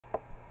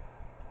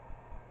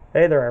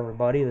Hey there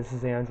everybody, this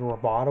is Andrew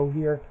Roboto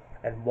here,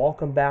 and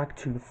welcome back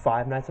to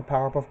Five Nights at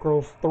Powerpuff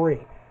Girls 3,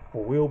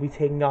 where we will be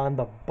taking on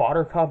the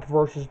Buttercup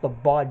versus the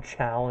Bud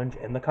challenge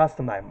in the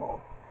custom night mode.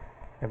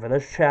 And for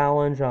this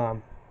challenge,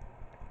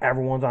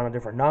 everyone's on a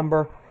different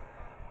number.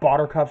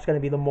 Buttercup's going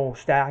to be the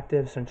most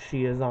active since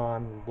she is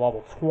on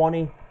level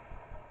 20.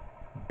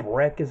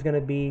 Brick's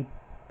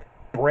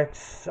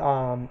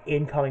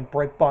incoming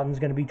brick button's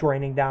going to be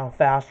draining down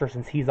faster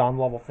since he's on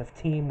level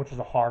 15, which is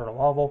a harder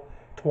level.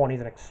 20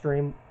 is an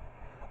extreme,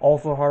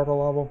 also harder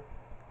level.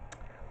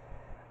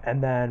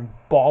 And then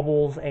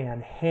Bobbles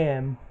and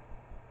him,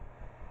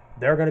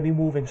 they're going to be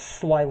moving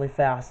slightly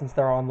fast since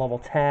they're on level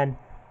 10.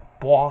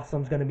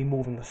 Blossom's going to be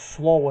moving the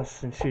slowest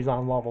since she's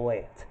on level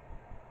 8,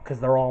 because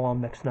they're all on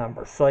mixed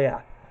numbers. So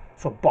yeah,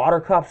 so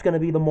Buttercup's going to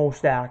be the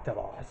most active,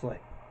 obviously.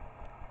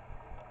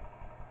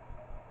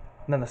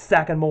 And then the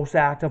second most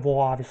active will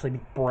obviously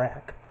be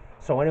Brick.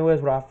 So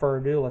anyways, without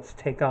further ado,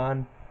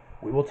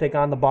 we will take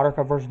on the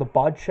Buttercup versus the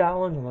Bud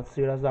challenge, and let's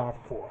see what it has to offer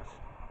for us.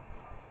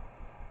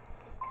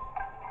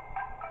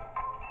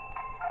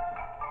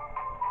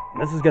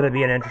 This is going to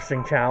be an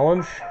interesting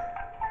challenge.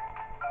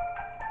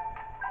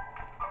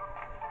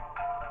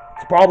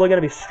 It's probably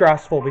going to be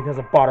stressful because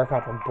of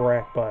Buttercup and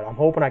Brick, but I'm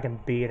hoping I can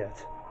beat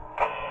it.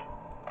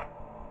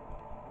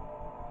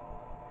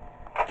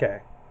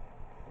 Okay.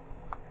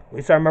 At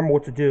least I remember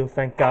what to do,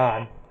 thank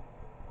God.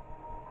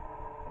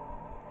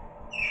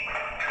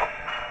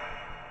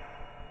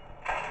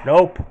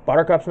 Nope,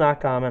 Buttercup's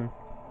not coming.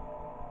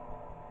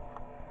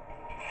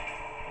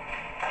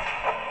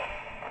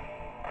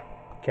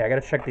 Okay, I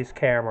gotta check these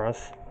cameras.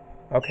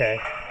 Okay.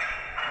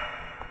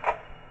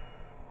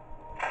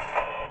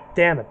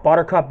 Damn it,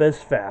 Buttercup is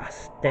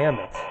fast. Damn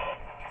it.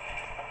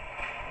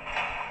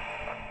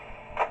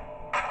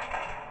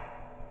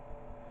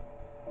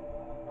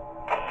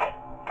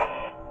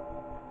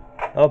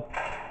 Oh,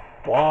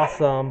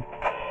 Blossom.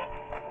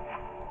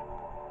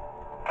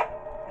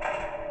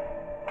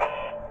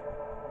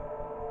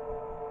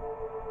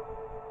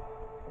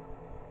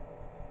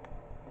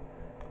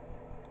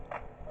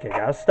 Okay,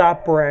 gotta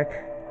stop Brick.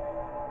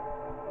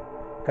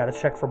 Gotta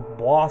check for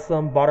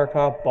Blossom,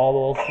 Buttercup,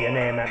 Bubbles, you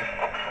name it.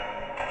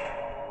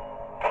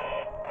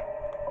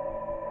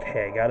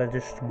 Okay, gotta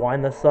just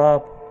wind this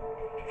up.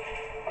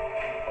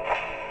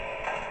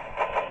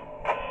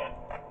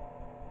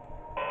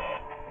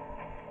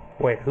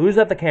 Wait, who's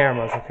at the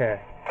cameras?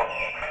 Okay.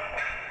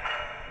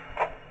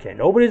 Okay,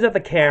 nobody's at the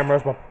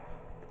cameras, but...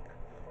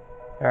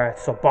 Alright,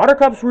 so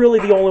Buttercup's really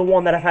the only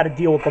one that I've had to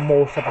deal with the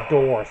most at the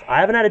doors. I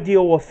haven't had to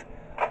deal with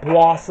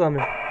Blossom.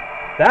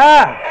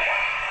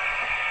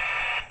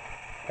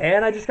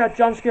 And I just got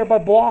jump scared by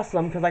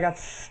Blossom because I got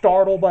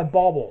startled by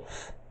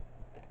Bubbles.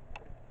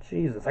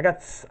 Jesus, I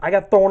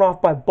got thrown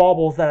off by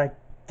Bubbles that I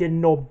didn't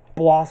know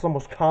Blossom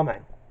was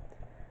coming.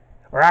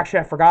 Or actually,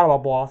 I forgot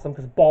about Blossom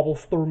because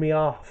Bubbles threw me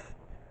off.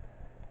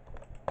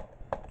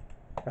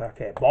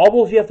 Okay,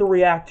 Bubbles you have to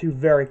react to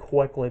very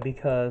quickly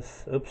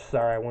because... Oops,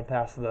 sorry, I went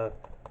past the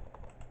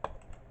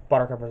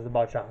Buttercup versus the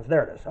Bud challenge.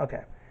 There it is,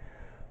 okay.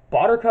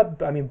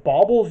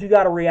 Bubbles you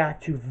got to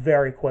react to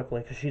very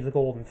quickly because she's a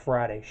Golden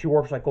Freddy. She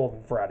works like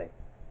Golden Freddy.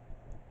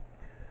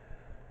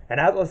 And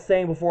as I was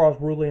saying before I was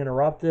rudely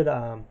interrupted,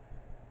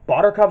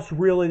 Buttercup's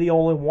really the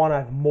only one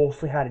I've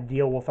mostly had to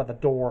deal with at the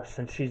door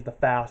since she's the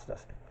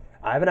fastest.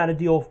 I haven't had to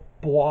deal with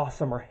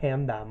Blossom or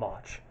him that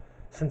much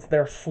since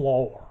they're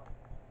slower.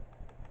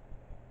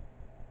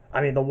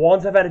 The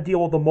ones I've had to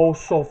deal with the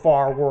most so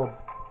far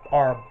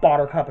are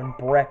Buttercup and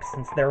Brick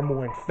since they're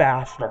moving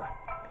faster.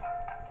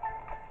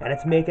 And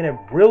it's making it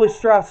really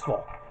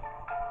stressful.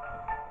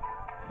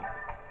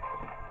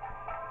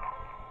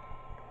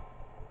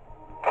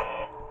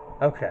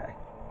 Okay.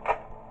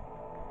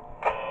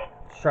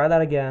 Let's try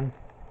that again.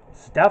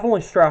 It's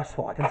definitely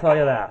stressful, I can tell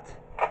you that.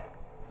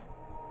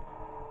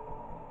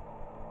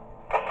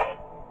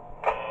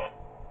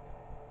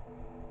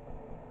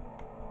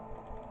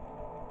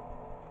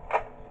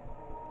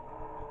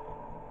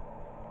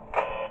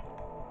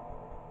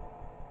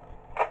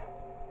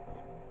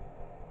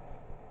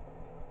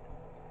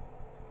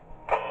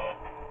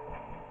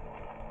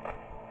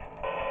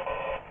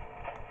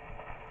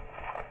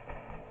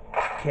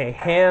 Okay,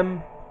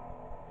 him.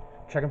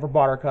 Checking for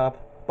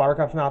Buttercup.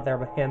 Buttercup's not there,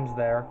 but him's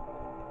there.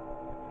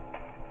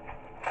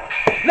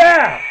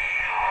 There!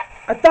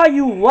 I thought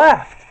you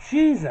left.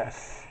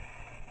 Jesus.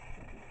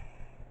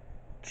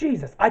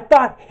 Jesus, I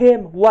thought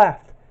him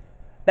left.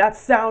 That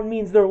sound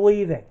means they're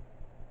leaving.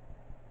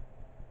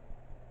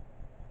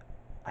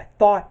 I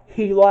thought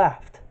he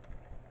left.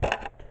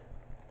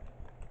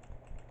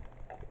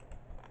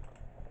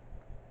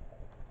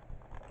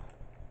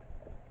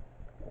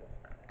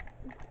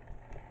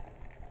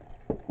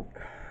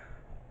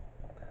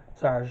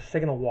 Sorry, I was just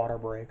taking a water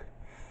break.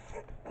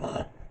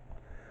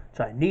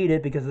 So I need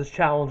it because this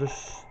challenge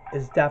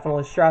is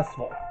definitely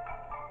stressful.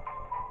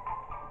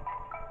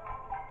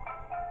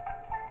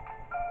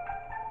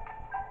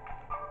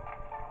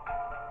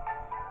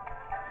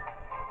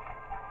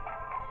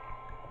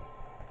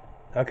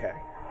 Okay.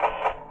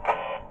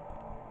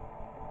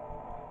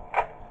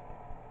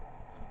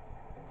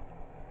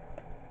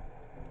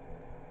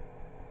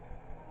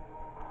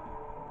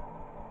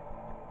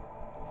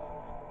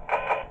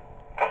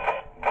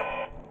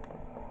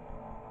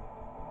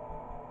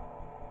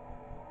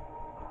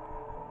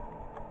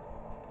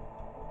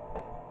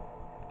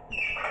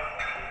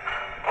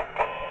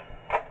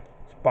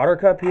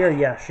 Buttercup here?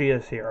 Yeah, she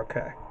is here.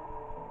 Okay.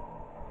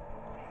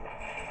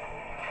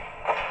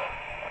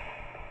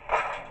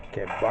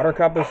 Okay,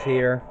 Buttercup is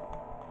here.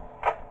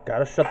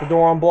 Gotta shut the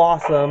door on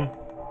Blossom.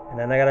 And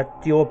then I gotta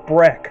deal with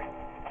Brick.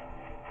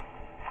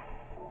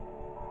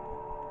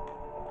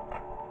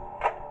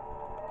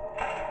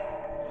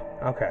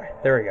 Okay,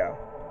 there we go.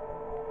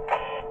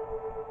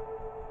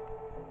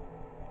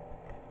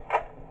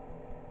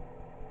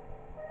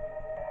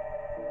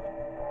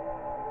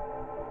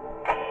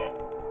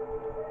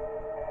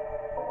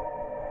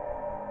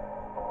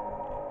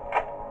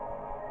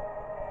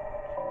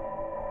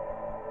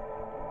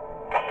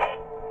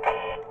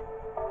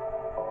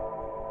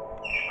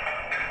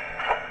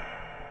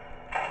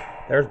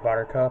 There's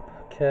Buttercup.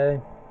 Okay.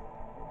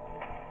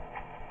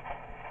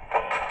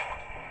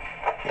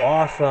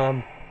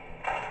 Blossom.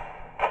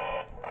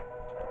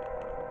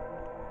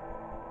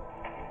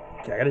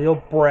 Okay, I gotta deal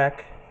with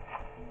Brick.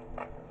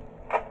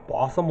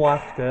 Blossom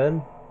left,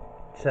 good.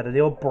 Just had to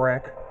deal with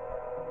Brick.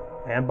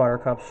 And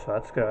Buttercup, so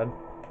that's good.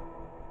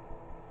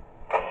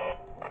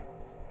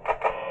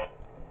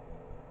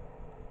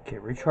 Okay,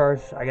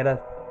 recharge. I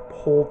gotta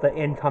hold the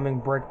incoming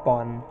Brick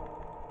button.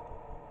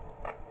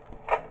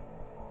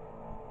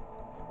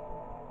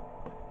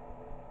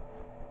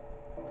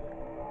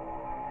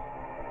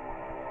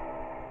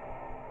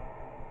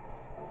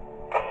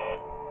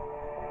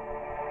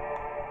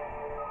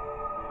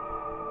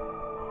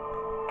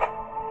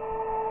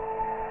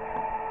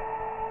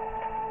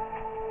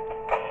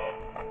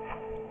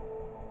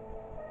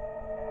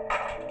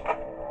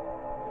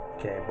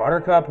 Okay,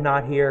 Buttercup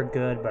not here,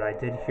 good, but I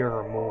did hear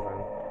her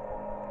moving.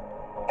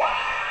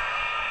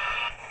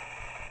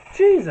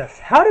 Jesus,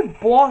 how did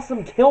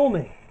Blossom kill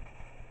me?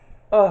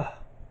 Ugh,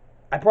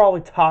 I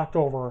probably talked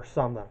over her or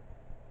something.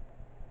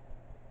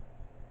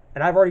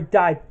 And I've already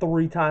died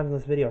 3 times in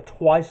this video.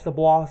 Twice to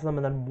Blossom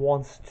and then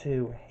once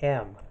to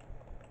him.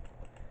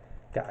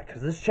 God,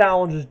 because this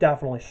challenge is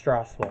definitely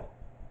stressful.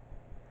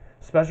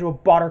 Especially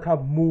with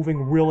Buttercup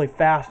moving really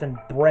fast and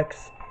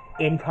Brick's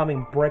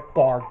incoming Brick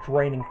bar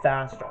draining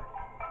faster.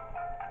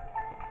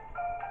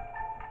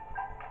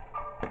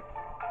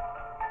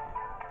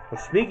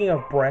 Well, speaking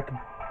of Brick,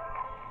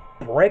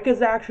 Brick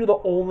is actually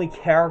the only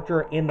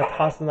character in the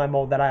custom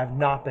mode that I have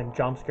not been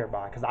jump scared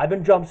by. Because I've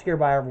been jump scared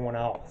by everyone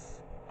else.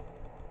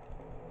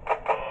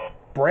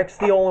 Brick's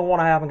the only one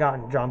I haven't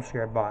gotten jump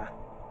scared by.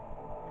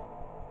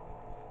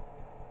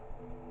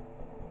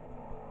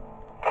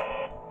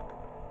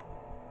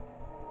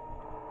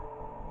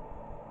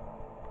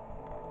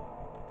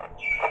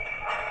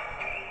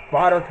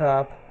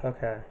 Buttercup,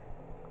 okay.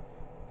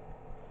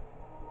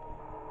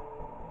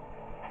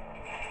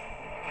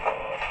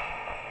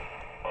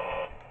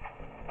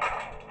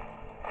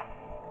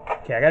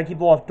 Okay, I gotta keep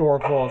the left door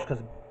closed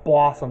because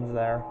Blossom's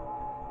there.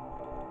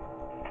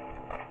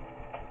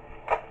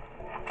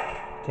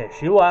 Okay,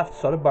 she left,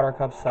 so did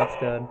Buttercup, so that's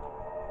good.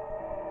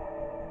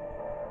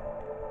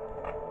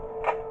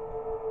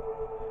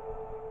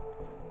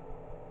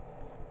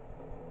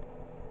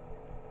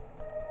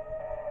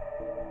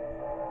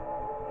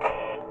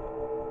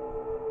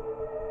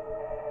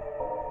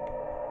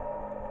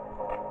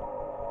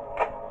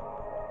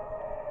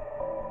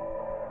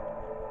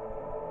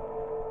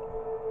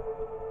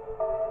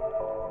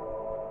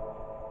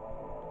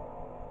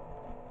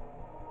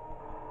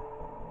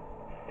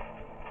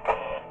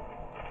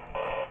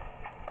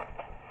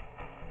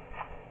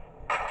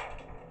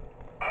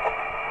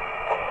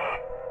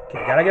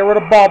 Okay, gotta get rid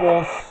of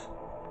Bubbles.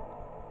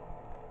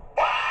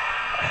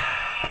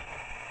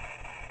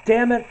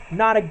 Damn it,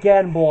 not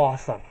again,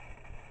 Blossom.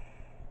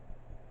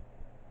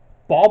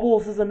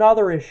 Bubbles is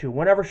another issue.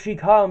 Whenever she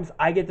comes,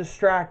 I get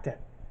distracted.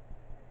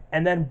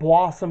 And then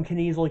Blossom can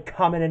easily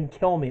come in and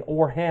kill me,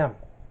 or him.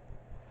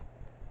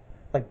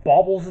 Like,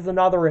 Bubbles is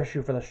another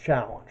issue for this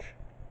challenge.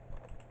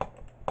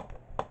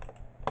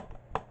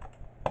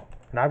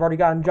 And I've already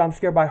gotten jump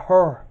scared by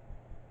her.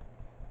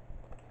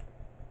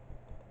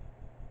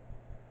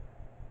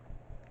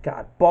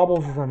 God,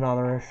 Bubbles is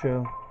another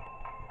issue.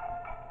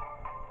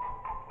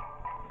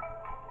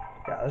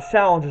 Yeah, this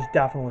challenge is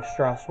definitely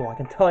stressful, I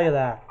can tell you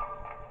that.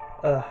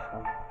 Ugh.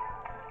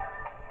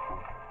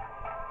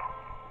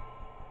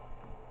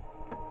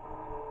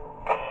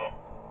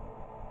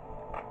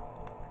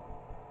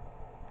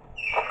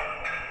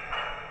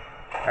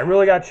 I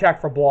really gotta check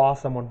for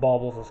Blossom when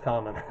Bubbles is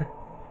coming.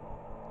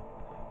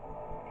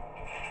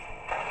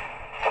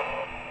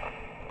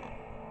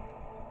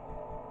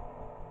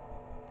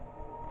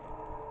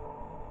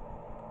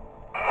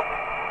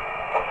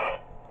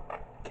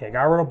 Okay,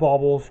 got rid of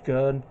Bubbles,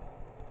 good.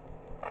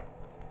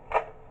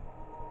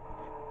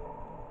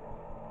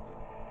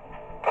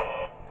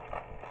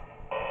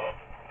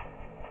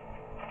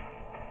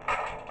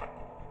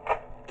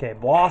 Okay,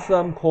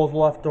 Blossom, close the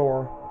left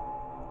door.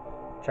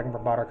 Checking for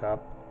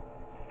Buttercup.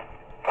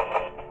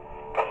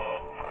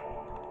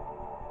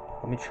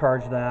 Let me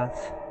charge that.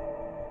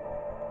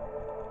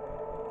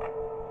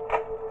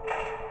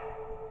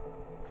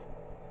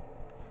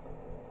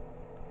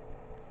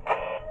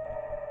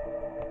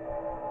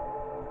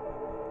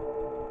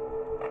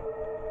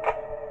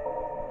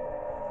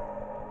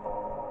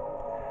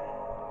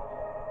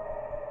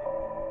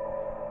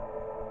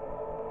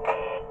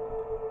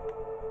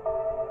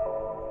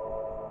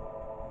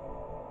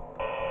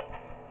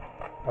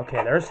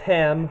 Okay, there's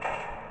him.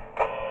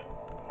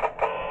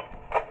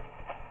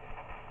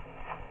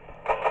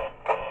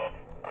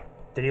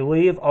 Did he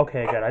leave?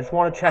 Okay, good. I just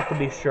want to check to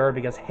be sure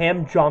because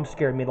him jump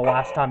scared me the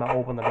last time I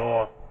opened the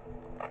door.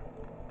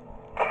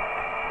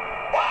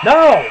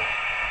 No!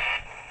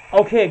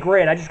 Okay,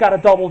 great. I just got a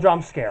double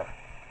jump scare.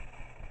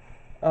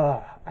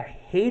 I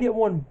hate it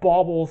when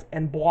Bubbles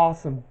and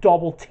Blossom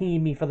double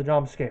team me for the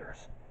jump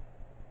scares.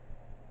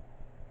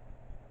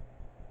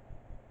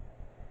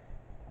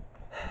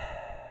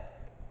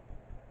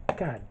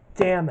 God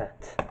damn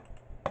it.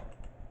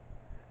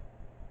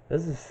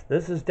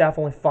 This is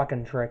definitely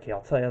fucking tricky,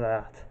 I'll tell you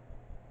that.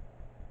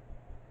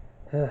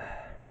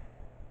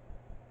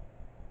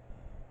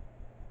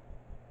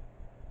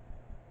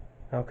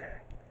 Okay.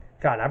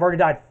 God, I've already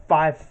died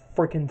 5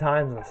 freaking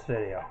times in this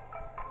video.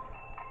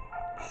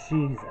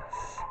 Jesus.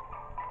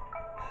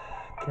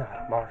 God,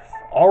 I'm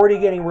already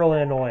getting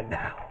really annoyed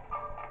now.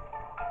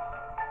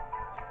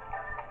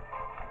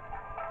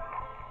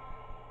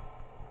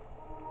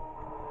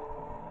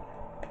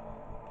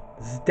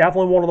 This is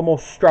definitely one of the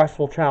most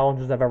stressful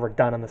challenges I've ever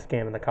done in this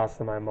game in the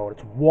customized mode.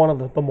 It's one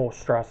of the most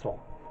stressful.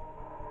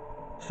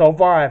 So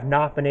far, I have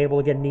not been able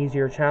to get an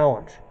easier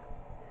challenge.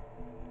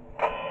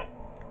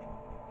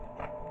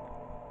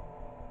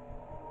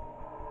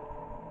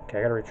 Okay,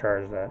 I gotta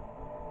recharge that.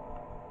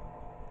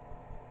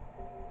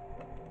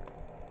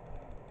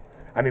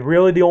 I mean,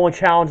 really, the only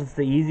challenge that's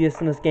the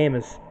easiest in this game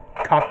is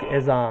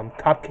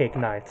Cupcake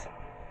Nights,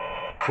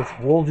 which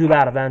we'll do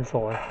that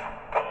eventually.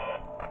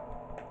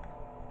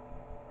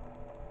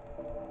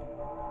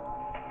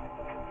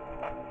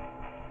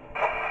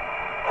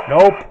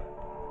 Nope.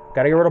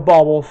 Gotta get rid of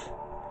Bubbles.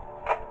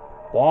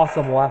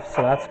 Blossom left,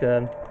 so that's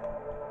good.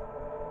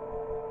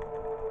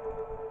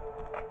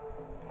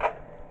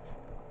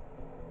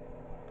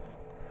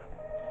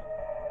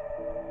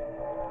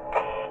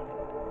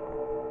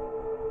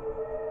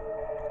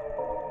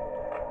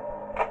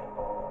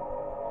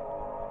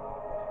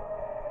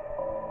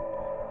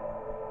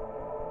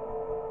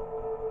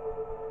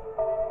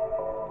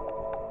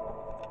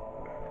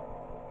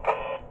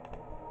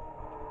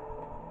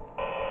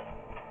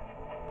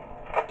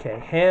 Okay,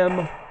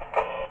 him.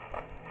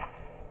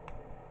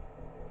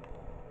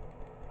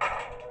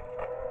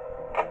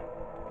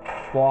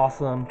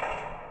 Blossom.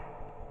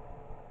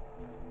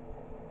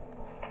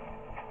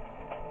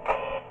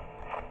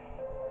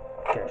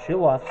 Okay, she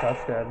left, so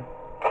that's good.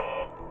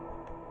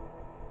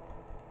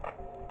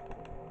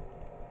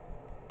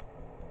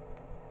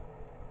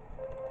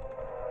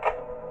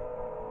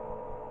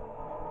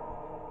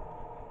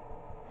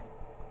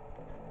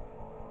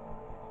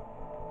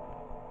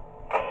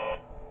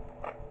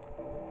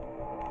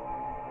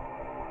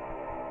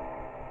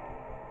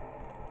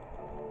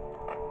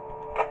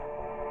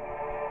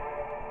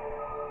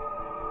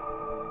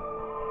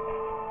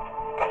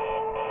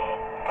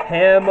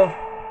 Him.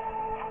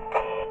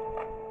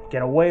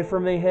 Get away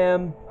from me,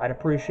 him. I'd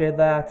appreciate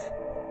that.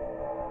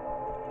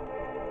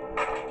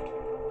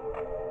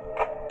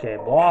 Okay,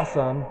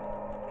 Blossom.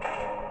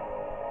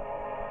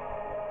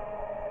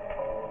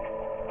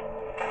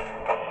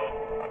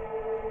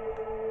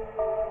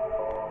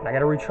 And I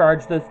gotta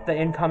recharge the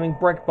incoming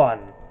brick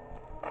button.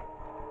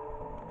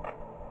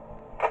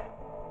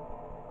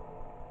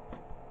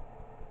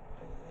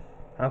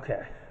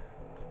 Okay.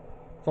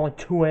 It's only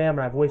 2 a.m.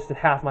 and I've wasted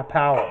half my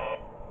power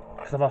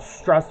because of how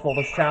stressful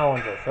this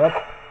challenge is. Oop.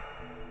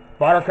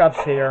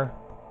 Buttercup's here.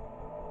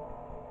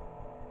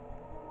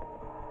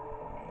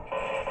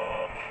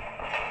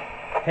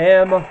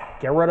 Him.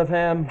 Get rid of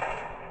him.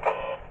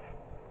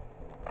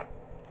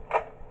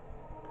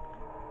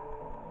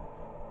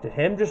 Did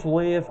him just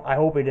leave? I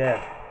hope he did.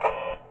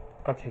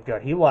 Okay,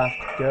 good. He left.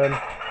 Good.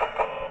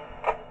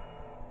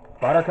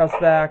 Buttercup's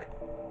back.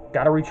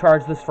 Gotta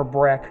recharge this for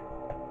brick.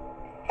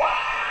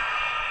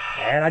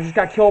 And I just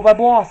got killed by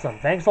Blossom.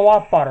 Thanks a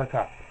lot,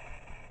 Buttercup.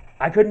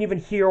 I couldn't even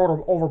hear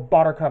over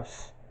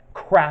Buttercup's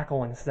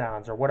crackling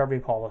sounds, or whatever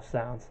you call those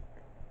sounds.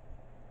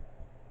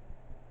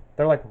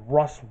 They're like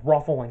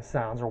ruffling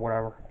sounds, or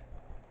whatever.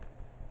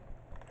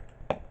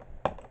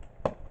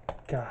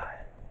 God.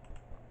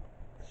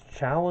 This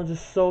challenge is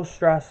so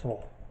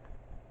stressful.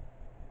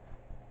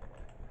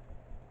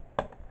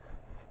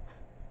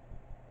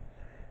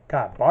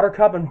 God,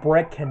 Buttercup and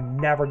Brick can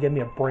never give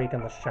me a break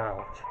in this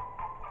challenge.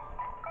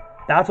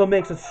 That's what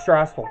makes it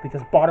stressful,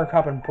 because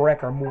Buttercup and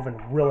Brick are moving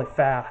really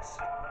fast.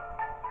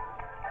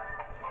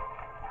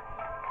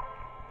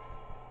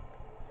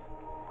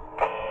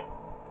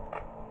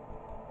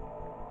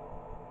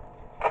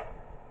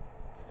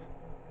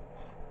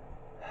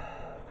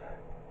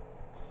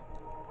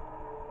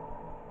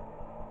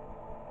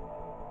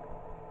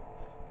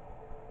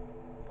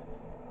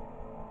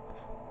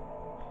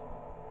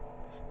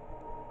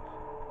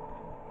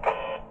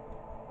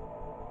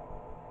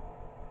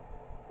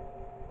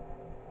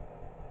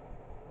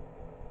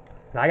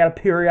 And I gotta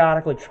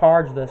periodically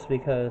charge this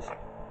because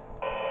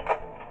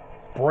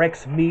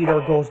Brick's meter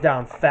goes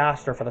down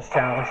faster for this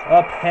challenge.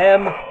 Up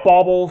him,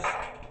 Bubbles.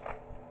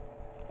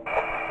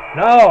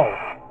 No!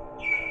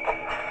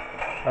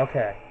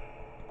 Okay.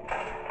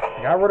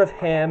 I got rid of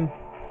him.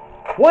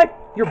 What?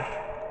 You're...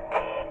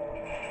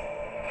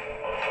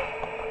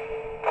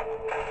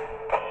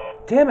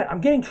 Damn it,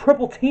 I'm getting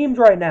triple teamed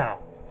right now.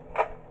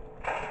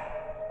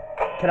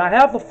 Can I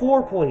have the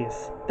floor,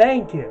 please?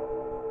 Thank you.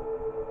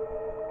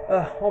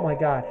 Oh my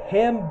god.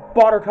 Him,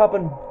 Buttercup,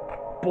 and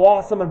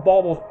Blossom and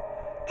Bubbles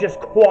just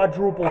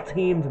quadruple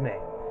teamed me.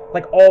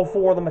 Like all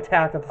four of them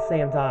attacked at the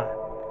same time.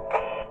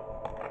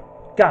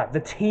 God,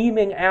 the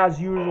teaming as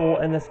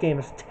usual in this game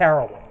is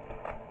terrible.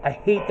 I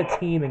hate the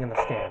teaming in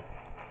this game.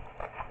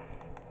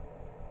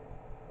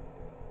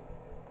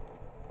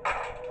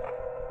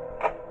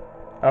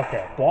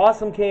 Okay,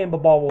 Blossom came,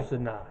 but Bubbles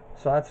did not.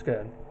 So that's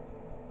good.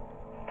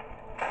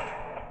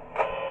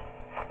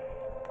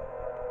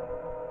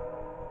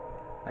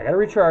 I gotta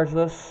recharge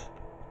this.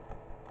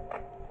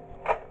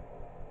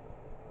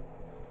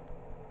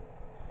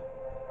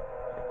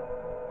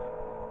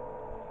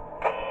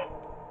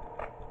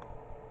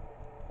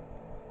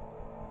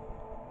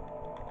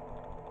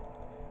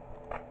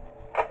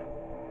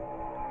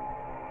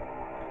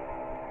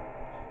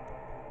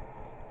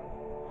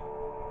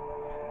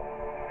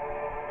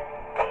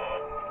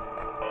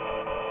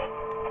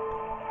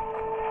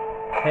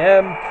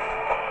 Him.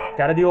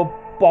 Gotta deal with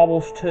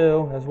Bubbles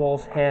too, as well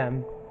as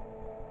him.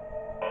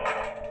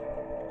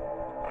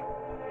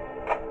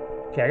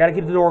 Okay, I gotta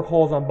keep the door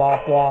closed on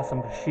Bob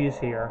Blossom because she's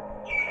here.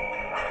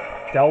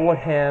 Dealt with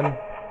him.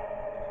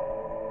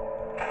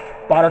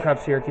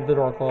 Buttercup's here, keep the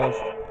door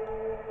closed.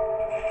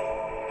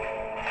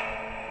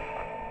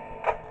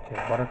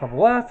 Okay, Buttercup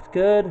left,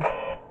 good.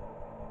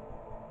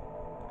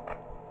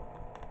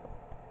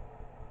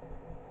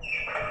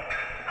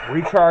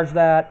 Recharge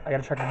that. I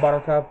gotta check the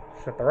Buttercup.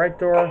 Shut the right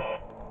door.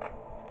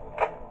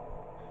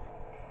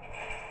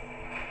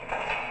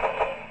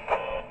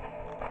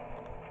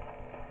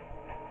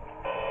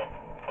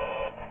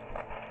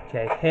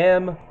 Okay,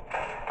 him.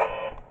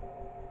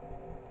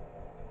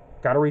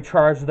 Gotta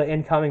recharge the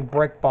incoming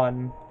brick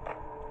button.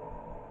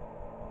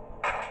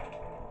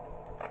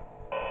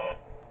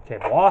 Okay,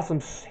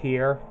 Blossom's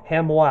here.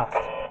 Him left.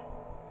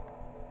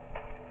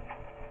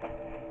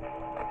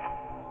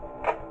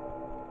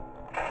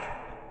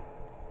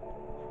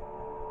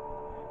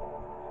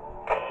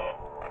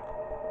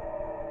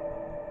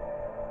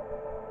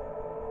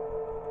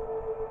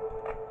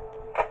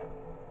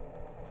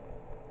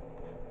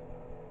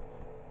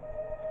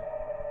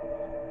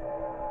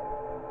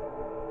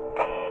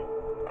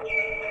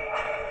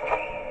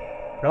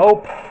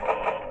 Nope.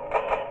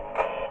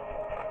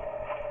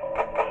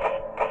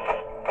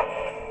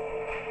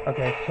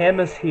 Okay,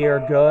 him is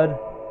here, good.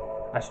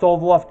 I stole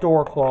the left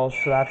door closed,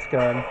 so that's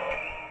good.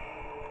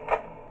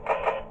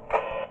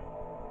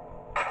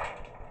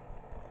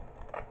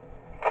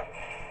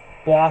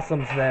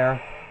 Blossom's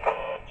there.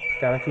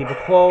 Gotta keep it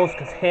closed,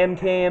 because him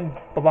came,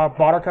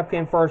 Buttercup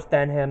came first,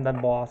 then him,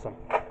 then Blossom.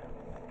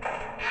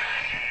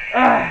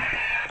 Ah!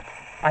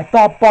 I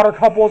thought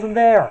Buttercup wasn't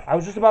there. I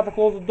was just about to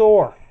close the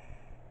door.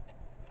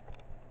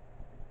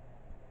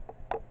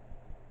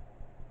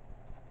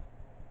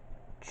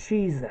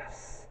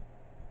 Jesus.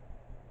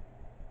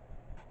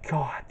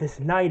 God, this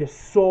night is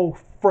so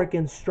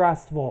freaking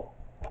stressful.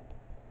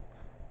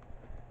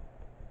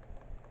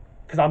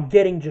 Because I'm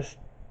getting just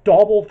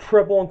double,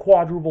 triple, and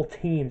quadruple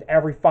teams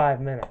every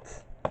 5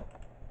 minutes.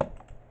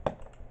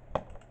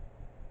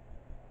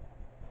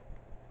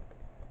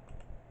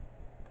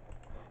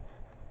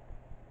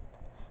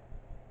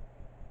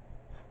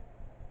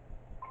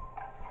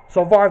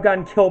 So far I've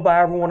gotten killed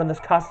by everyone in this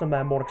custom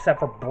mode except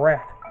for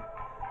Brick.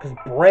 Because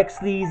Brick's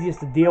the easiest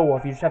to deal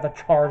with. You just have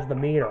to charge the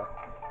meter.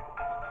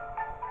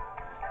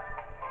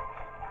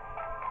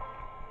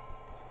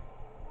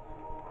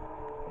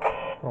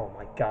 Oh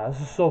my god,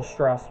 this is so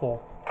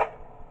stressful.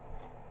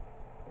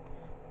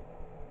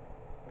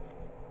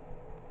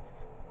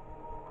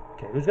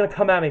 Okay, who's going to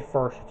come at me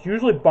first? It's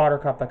usually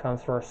Buttercup that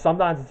comes first.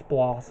 Sometimes it's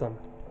Blossom.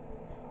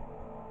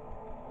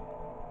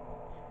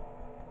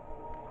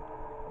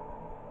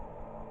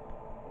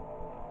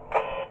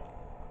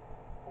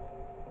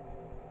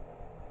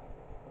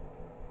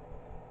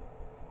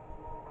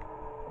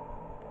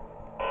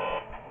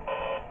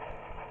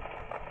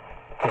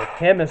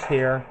 Okay, him is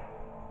here.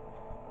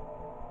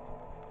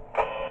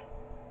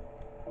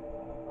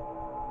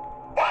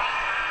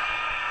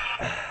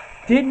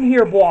 Didn't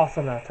hear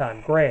Blossom that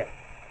time. Great.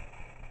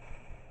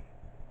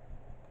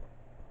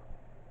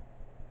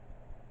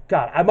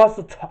 God, I must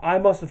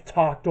have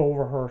talked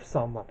over her or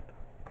something.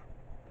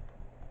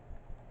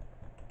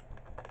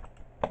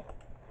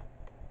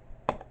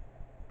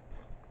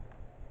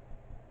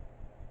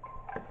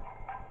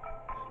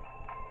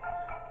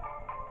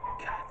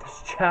 God,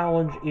 this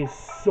challenge is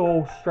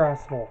so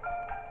stressful.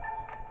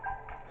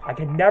 I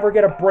can never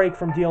get a break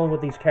from dealing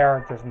with these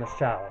characters in this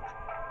challenge.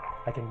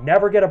 I can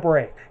never get a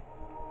break.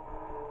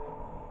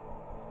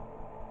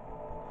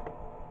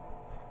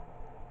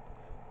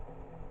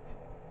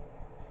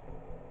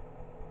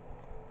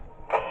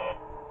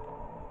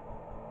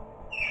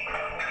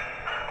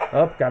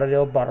 Oh, gotta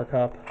deal with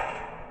Buttercup.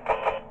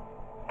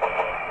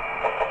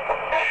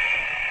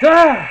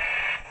 Ah!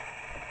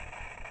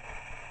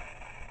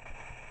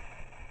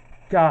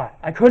 God,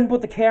 I couldn't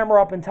put the camera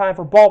up in time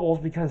for Bubbles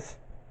because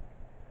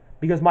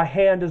my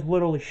hand is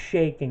literally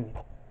shaking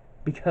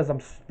because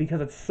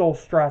it's so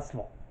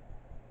stressful.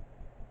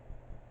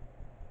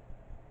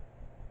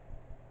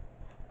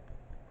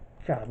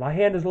 God, my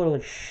hand is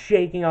literally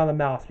shaking on the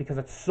mouse because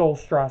it's so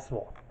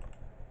stressful.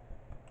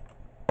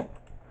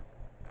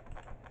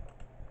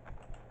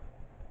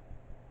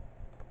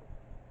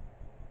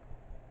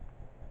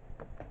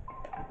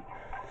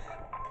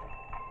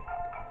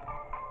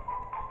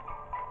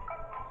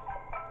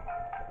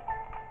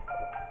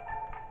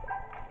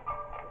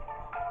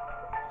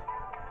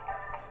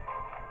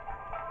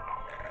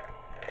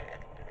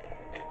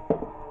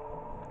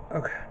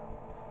 Okay.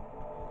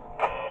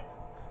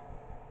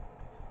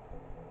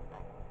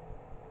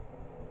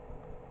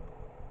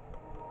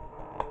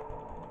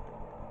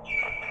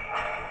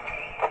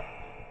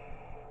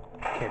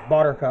 Okay,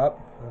 Buttercup.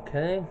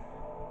 Okay.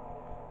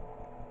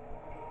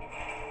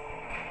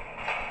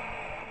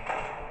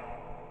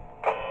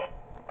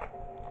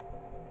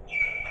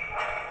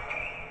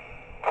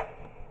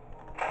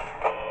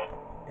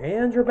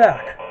 And you're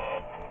back.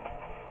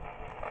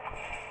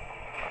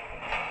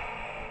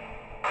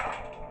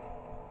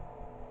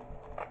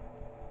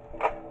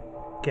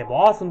 Okay,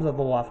 Blossom's at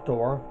the left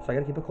door, so I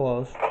gotta keep it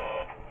closed.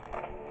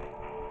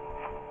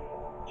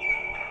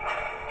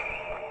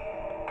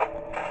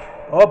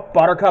 Oh,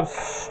 Buttercup's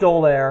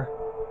still there.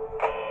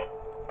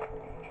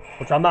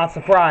 Which I'm not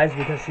surprised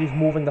because she's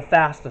moving the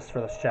fastest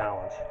for this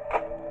challenge.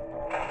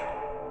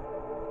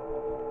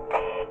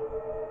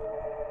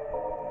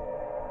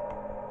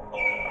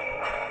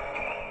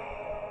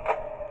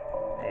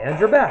 And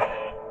you're back.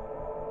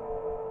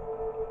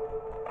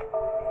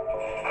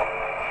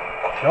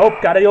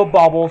 Nope, gotta deal with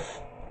Bubbles.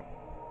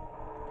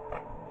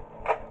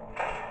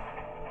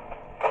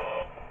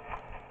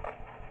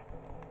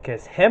 Okay,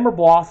 is him or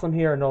Blossom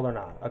here? No, they're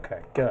not.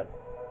 Okay, good.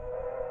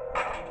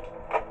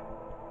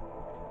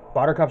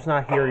 Buttercup's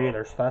not here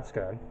either, so that's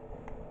good.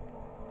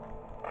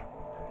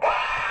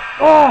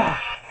 Oh!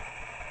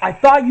 I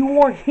thought you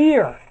weren't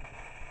here!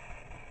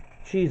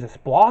 Jesus,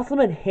 Blossom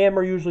and him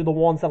are usually the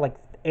ones that, like,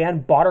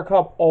 and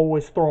Buttercup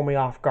always throw me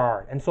off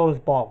guard, and so does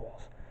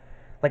Bubbles.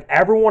 Like,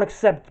 everyone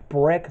except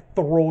Brick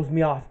throws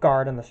me off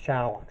guard in this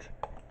challenge.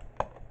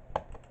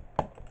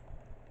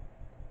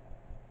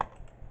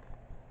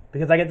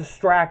 Because I get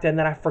distracted and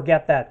then I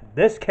forget that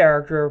this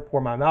character,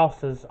 where my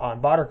mouse is on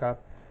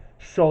Buttercup,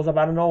 shows up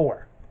out of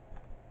nowhere.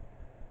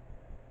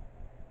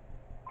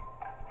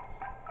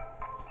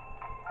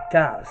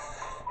 Guys.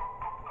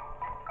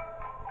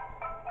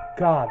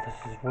 God, this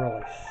is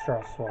really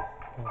stressful.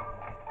 Oh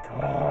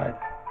my God.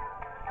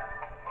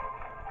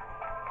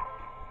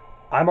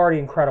 I'm already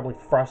incredibly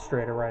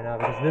frustrated right now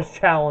because this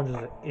challenge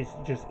is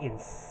just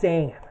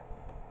insane.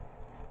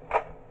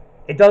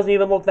 It doesn't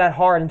even look that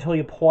hard until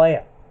you play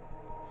it.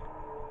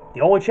 The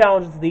only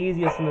challenge that's the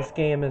easiest in this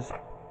game is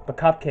the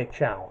Cupcake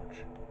Challenge.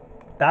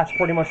 That's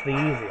pretty much the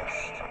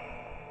easiest.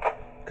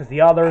 Because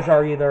the others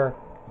are either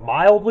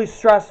mildly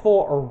stressful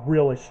or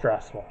really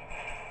stressful.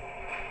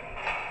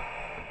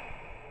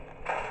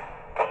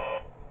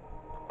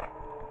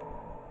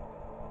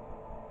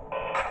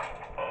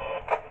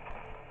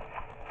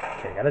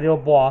 Okay, gotta deal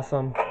with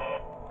Blossom.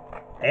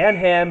 And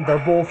him,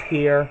 they're both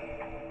here.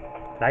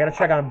 And I gotta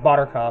check on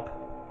Buttercup.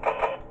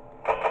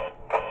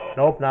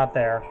 Nope, not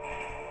there.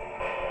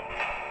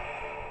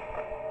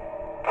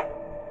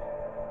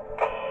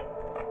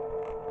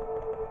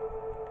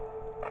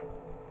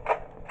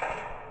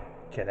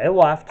 Okay, they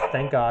left,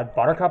 thank God.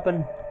 Buttercup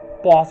and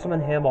Blossom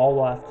and him all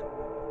left.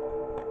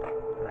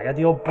 And I gotta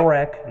deal with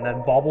Brick, and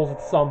then Bubbles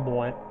at some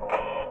point.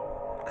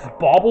 Because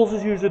Bubbles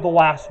is usually the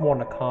last one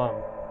to come.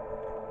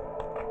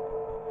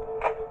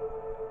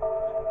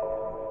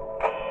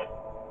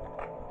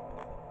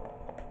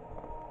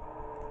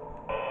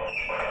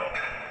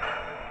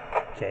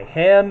 Okay,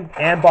 him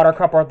and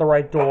Buttercup are at the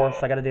right door, so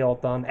I gotta deal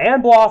with them.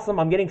 And Blossom,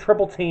 I'm getting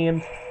triple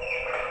teamed,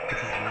 which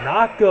is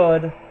not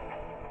good.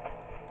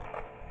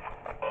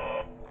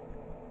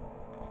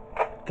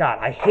 God,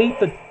 I hate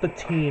the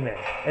teaming.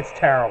 It's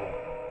terrible.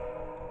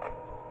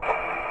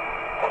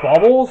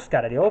 Bubbles,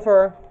 gotta deal with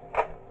her.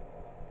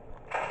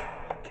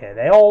 Okay,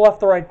 they all left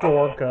the right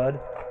door, good.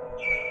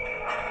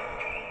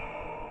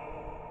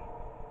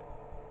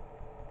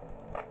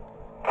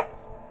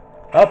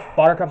 Oh,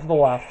 Buttercup's to the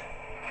left.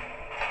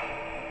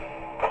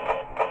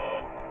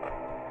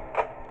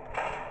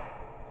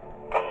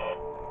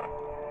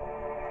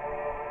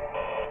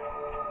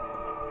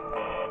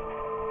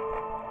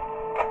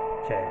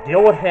 Okay,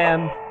 deal with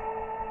him.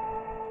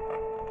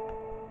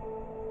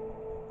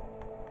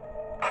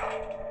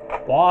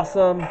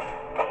 Blossom.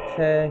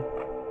 Okay.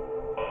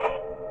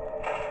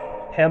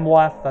 Him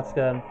left, that's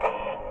good.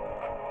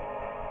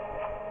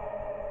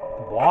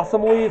 Did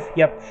Blossom leave?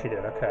 Yep, she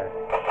did, okay.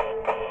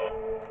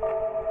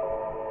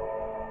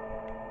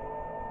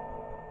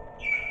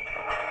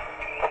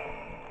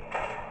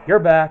 You're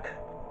back.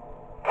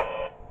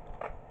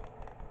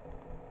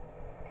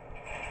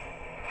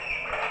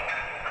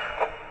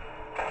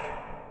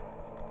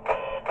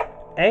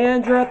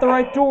 And you're at the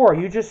right door.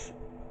 You just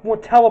We're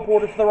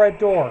teleported to the right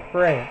door.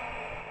 Great.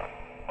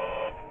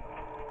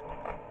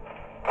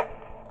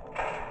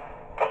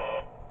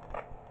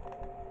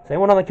 Is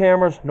anyone on the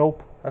cameras?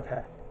 Nope.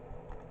 Okay.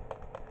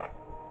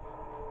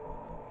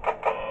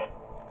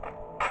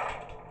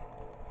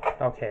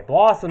 Okay,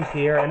 Blossom's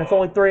here, and it's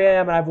only 3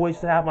 a.m. and I've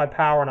wasted half my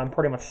power, and I'm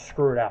pretty much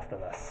screwed after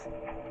this.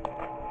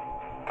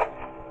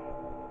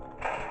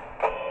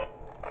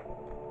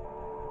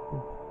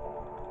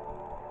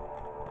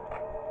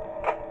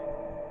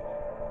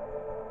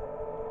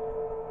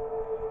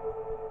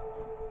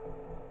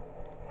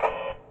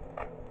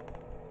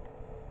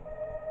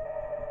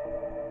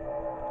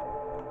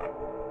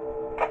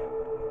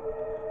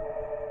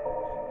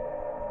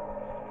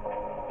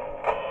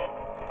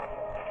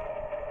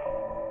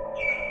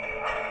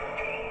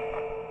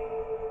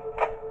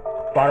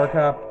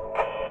 Buttercup.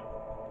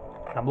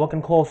 I'm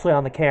looking closely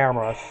on the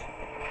cameras.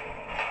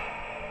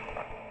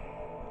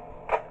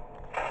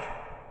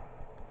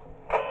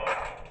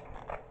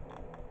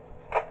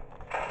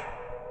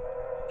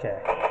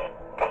 Okay.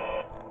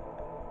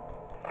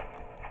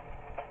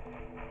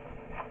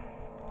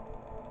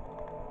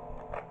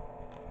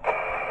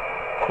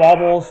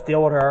 Bubbles,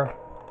 deal with her.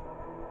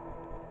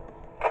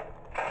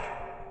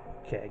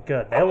 Okay,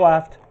 good. They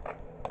left.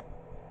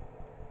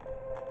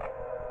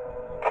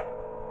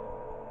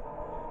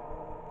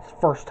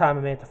 First time I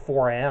made it to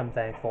 4 a.m.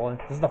 thankfully.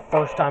 This is the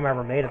first time I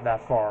ever made it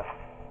that far.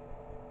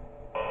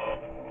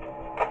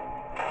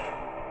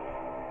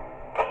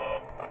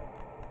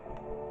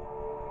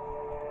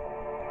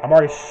 I'm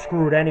already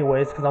screwed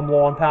anyways because I'm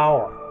low on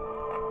power.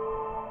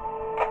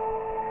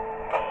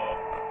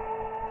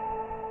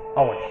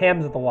 Oh, and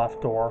Ham's at the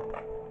left door.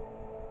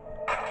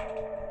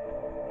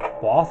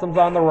 Blossom's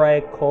on the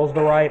right. Close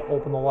the right,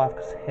 open the left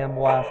because Ham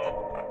left.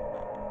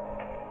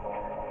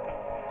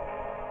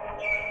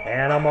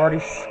 And I'm already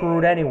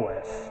screwed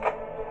anyways.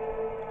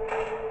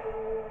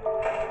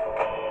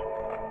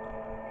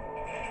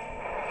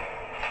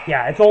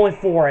 Yeah, it's only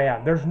 4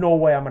 a.m. There's no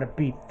way I'm going to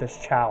beat this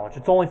challenge.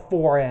 It's only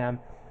 4 a.m.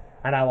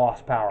 and I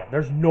lost power.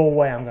 There's no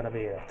way I'm going to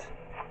beat it.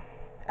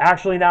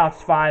 Actually, now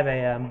it's 5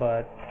 a.m.,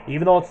 but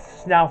even though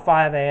it's now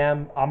 5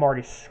 a.m., I'm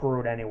already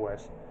screwed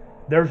anyways.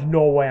 There's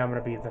no way I'm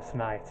going to beat this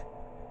night.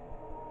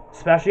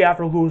 Especially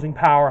after losing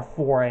power at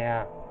 4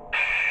 a.m.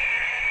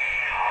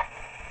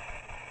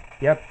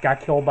 Yep, got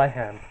killed by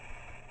him.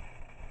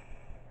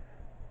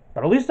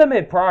 But at least I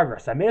made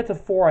progress. I made it to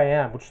 4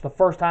 a.m., which is the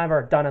first time I've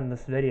ever done in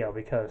this video,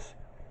 because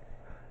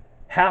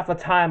half the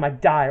time I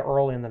die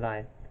early in the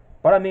night.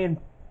 But I mean,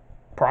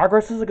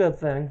 progress is a good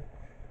thing.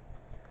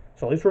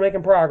 So at least we're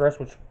making progress,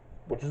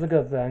 which is a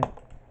good thing.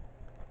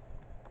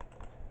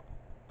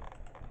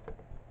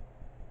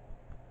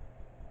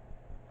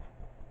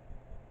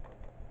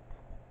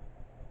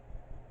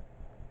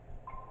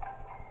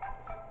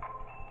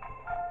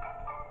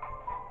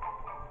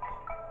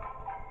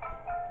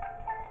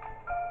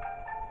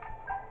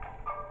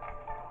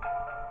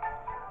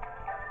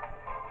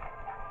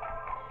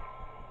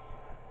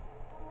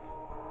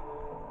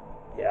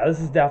 Yeah,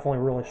 this is definitely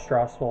really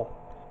stressful.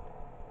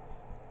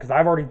 Because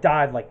I've already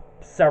died like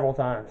several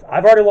times.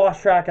 I've already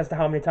lost track as to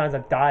how many times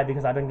I've died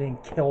because I've been getting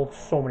killed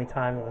so many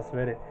times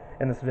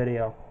in this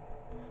video.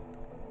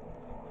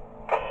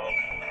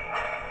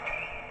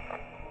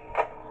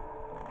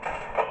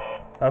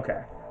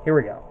 Okay, here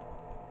we go.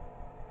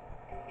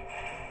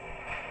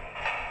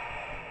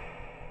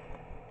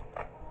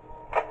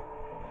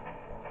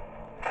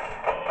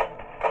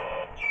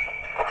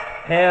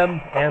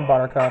 Ham and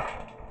Buttercup.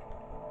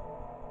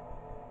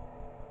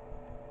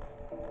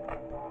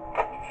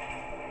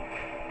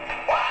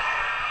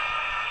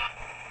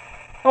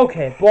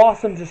 Okay,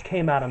 Blossom just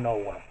came out of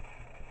nowhere.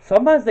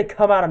 Sometimes they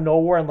come out of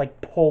nowhere and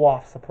like pull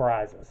off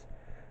surprises,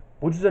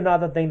 which is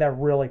another thing that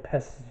really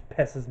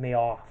pisses me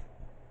off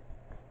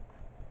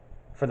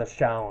for this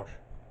challenge.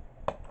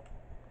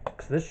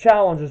 Because this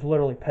challenge is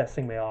literally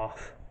pissing me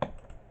off.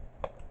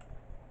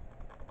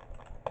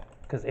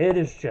 Because it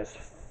is just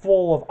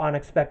full of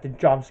unexpected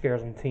jump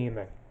scares and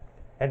teaming.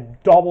 And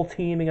double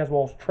teaming as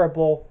well as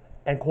triple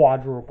and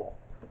quadruple.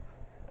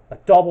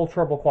 Like double,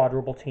 triple,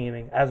 quadruple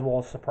teaming as well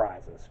as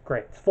surprises.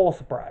 Great. It's full of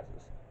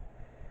surprises.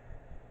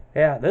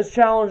 Yeah, this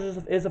challenge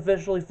is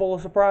officially full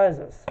of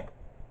surprises.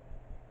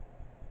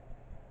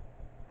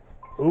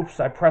 Oops,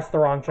 I pressed the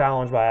wrong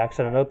challenge by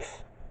accident. Oops.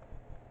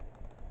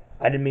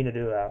 I didn't mean to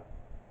do that.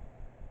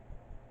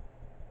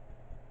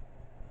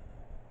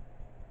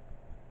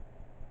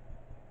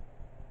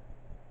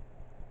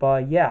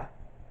 But yeah.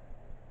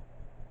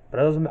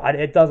 But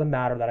it doesn't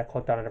matter that I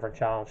clicked on a different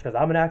challenge because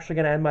I'm actually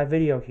going to end my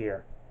video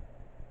here.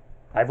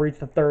 We've reached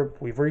the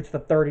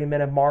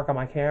 30-minute mark on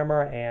my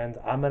camera, and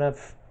I'm going to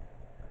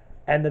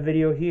end the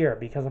video here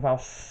because of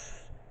how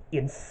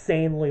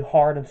insanely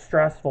hard and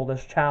stressful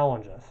this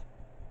challenge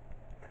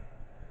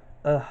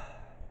is.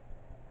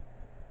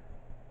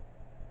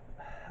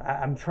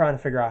 I'm trying to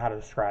figure out how to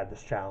describe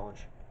this challenge.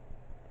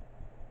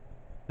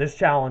 This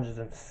challenge is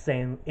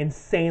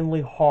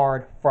insanely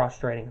hard,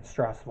 frustrating, and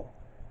stressful.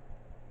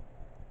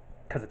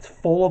 Because it's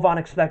full of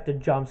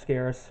unexpected jump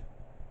scares.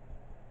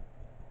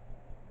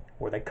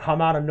 where they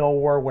come out of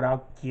nowhere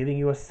without giving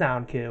you a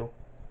sound cue,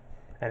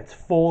 and it's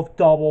full of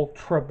double,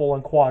 triple,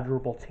 and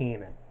quadruple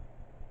teaming.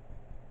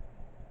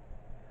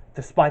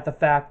 Despite the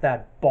fact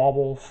that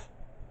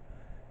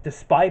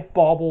despite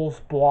Bubbles,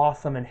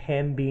 Blossom, and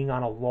him being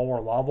on a lower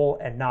level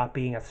and not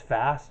being as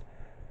fast,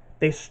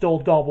 they still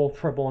double,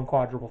 triple, and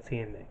quadruple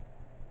team me.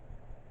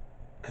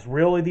 Because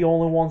really the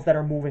only ones that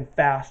are moving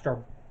fast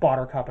are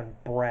Buttercup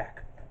and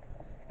Brick.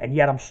 And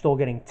yet I'm still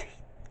getting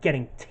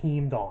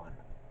teamed on.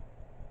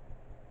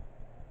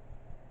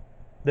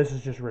 This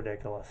is just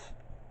ridiculous.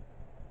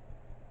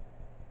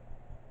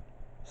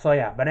 So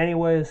yeah, but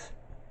anyways,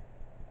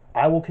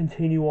 I will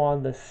continue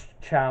on this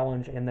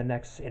challenge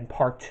in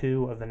part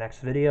 2 of the next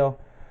video.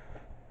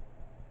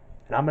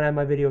 And I'm going to end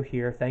my video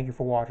here. Thank you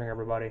for watching,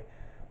 everybody.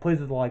 Please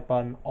hit the like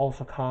button.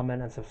 Also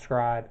comment and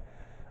subscribe.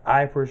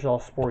 I appreciate all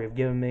the support you've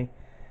given me.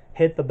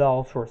 Hit the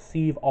bell to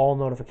receive all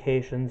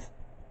notifications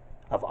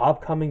of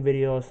upcoming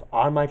videos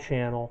on my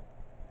channel.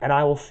 And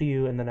I will see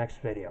you in the next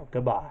video.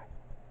 Goodbye.